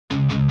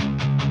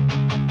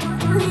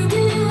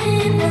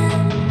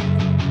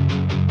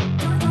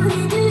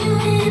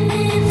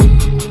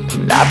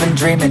I've been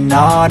dreaming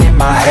on in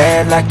my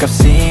head like I've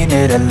seen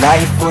it. A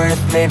life worth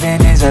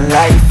living is a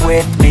life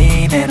with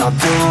meaning. I'll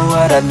do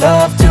what I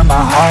love till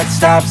my heart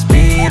stops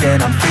beating.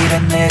 I'm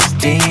feeding this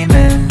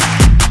demon.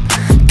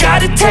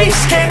 Got a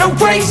taste, can't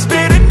erase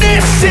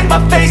bitterness in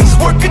my face.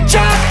 Work a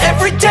job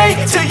every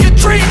day till your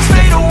dreams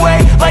fade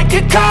away. Like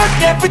a card,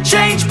 never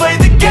change, play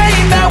the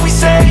game that we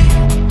say.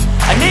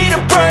 I need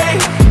a break.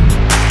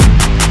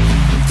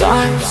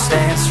 I'm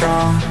staying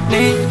strong,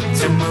 need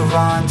to move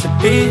on to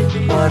be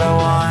what I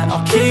want.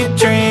 I'll keep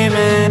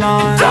dreaming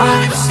on.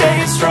 I'm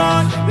staying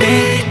strong,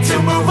 need to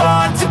move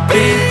on to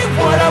be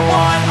what I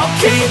want. I'll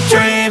keep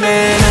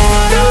dreaming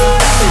on.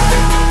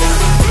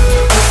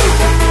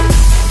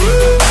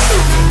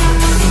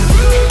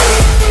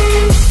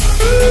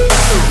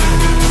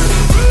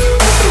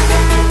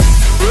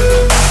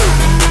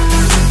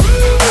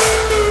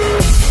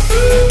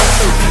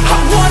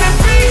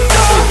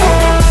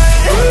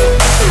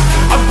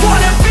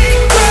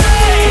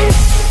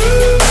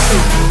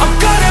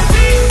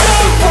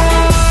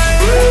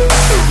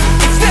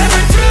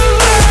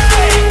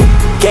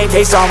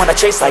 Face on when I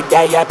chase like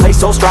that. Yeah, I play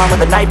so strong with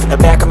a knife in the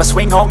back. I'ma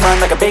swing home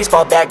run like a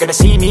baseball bat. Gonna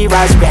see me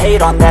rise, you can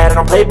hate on that. I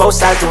don't play both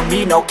sides, doing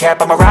me no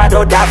cap. I'ma ride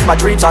or die for my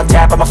dreams on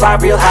tap. I'ma fly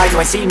real high, you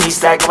ain't see me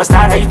slack. No, it's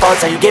not how you fall,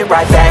 it's how you get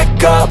right back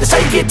up. That's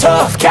how you get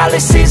tough.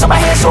 Calluses on my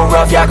hands so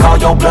rough, yeah, I call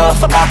your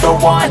bluff. I'm not the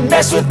one,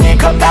 mess with me,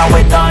 come out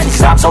with none.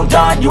 Cause I'm so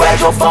done, you had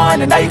your fun.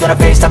 And now you're gonna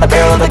face down the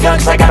barrel of the gun.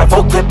 Cause I got a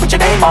full clip with your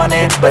name on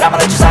it. But I'ma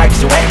let you slide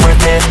cause you ain't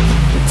worth it.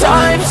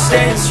 I'm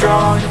staying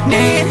strong,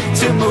 need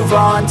to move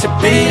on to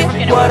be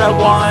what I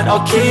want.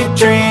 I'll keep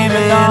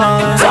dreaming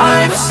on.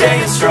 I'm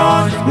staying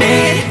strong,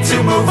 need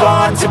to move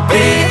on to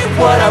be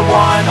what I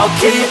want. I'll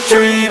keep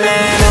dreaming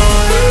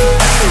on.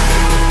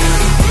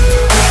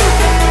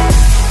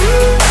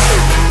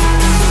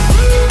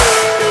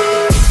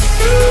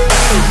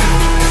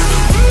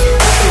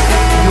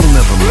 You'll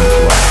never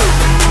make life.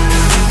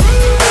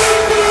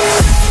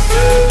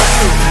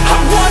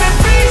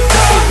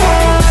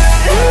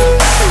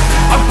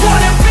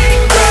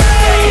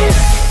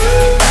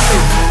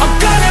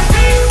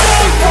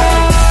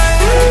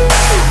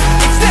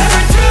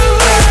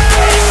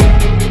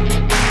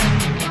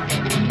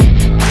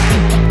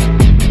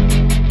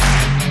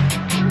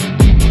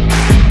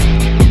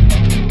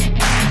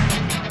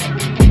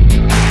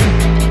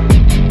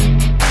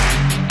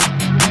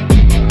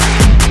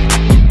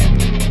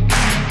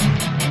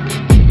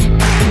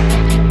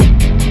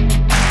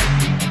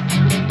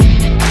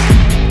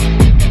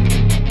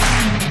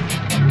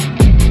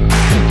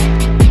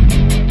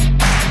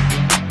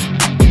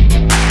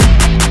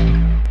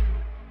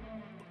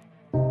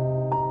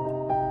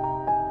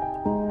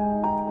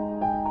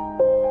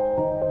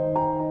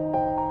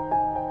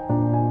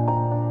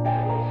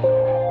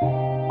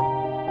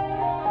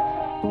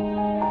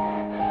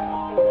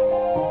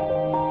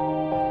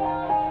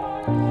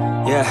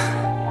 Yeah,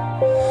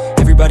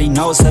 everybody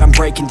knows that I'm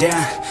breaking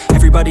down.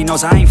 Everybody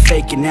knows I ain't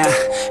faking now.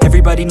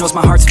 Everybody knows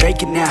my heart's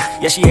vacant now.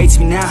 Yeah, she hates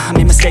me now, I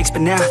made mistakes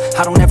but now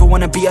I don't ever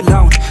wanna be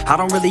alone. I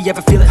don't really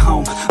ever feel at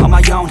home. On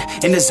my own,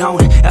 in the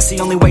zone, that's the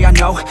only way I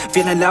know.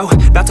 Feeling low,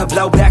 about to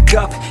blow back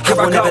up. Here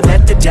I won't ever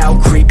let the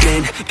doubt creep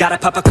in. Gotta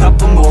pop a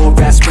couple more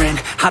aspirin.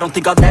 I don't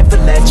think I'll ever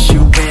let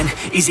you in.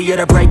 Easier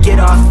to break it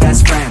off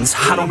as friends.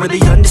 I don't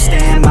really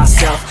understand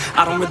myself.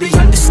 I don't really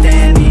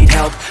understand, need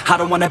help. I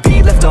don't wanna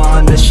be left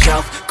on the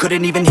shelf.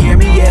 Couldn't even hear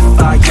me if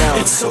I yelled.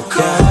 It's so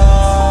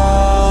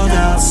cold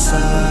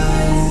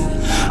outside,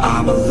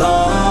 I'm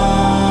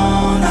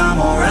alone, I'm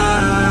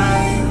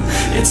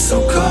alright. It's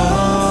so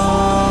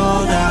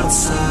cold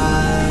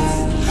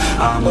outside,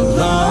 I'm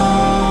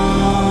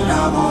alone,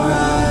 I'm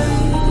alright.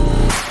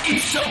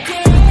 It's so cold.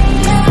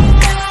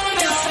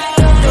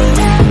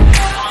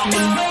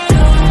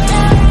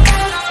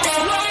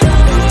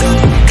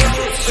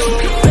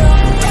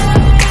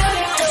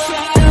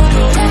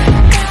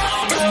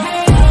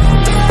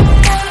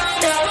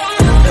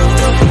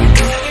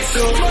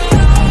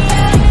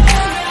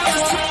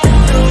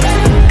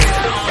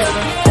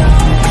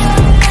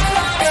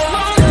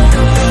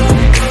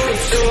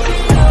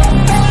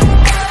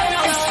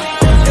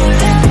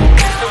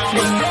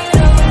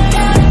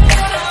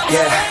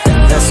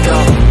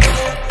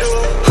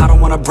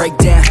 Break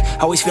down,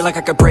 always feel like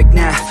I could break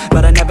now,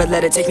 but I never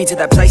let it take me to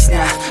that place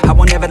now. I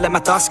won't ever let my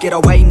thoughts get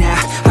away now.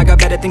 I got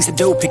better things to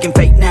do, picking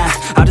fate now.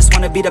 I just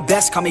wanna be the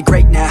best, call me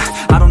great now.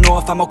 I don't know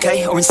if I'm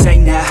okay or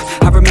insane now.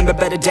 I remember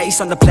better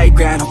days on the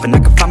playground, hoping I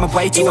can find my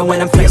way to even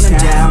when I'm feeling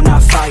down, I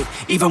fight.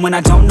 Even when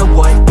I don't know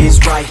what is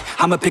right,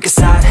 I'ma pick a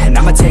side and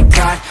I'ma take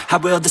pride. I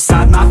will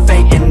decide my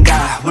fate and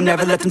I will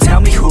never let them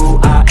tell me who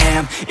I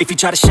am. If you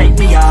try to shake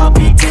me, I'll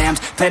be damned.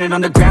 Planet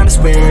on the ground is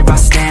where I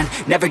stand.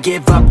 Never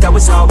give up, that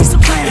was always the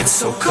plan. It's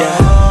so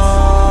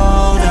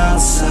cold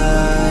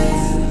outside,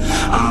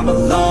 I'm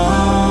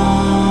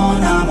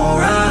alone, I'm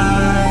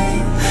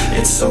alright.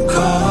 It's so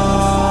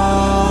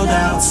cold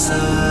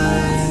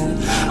outside,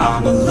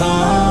 I'm alone.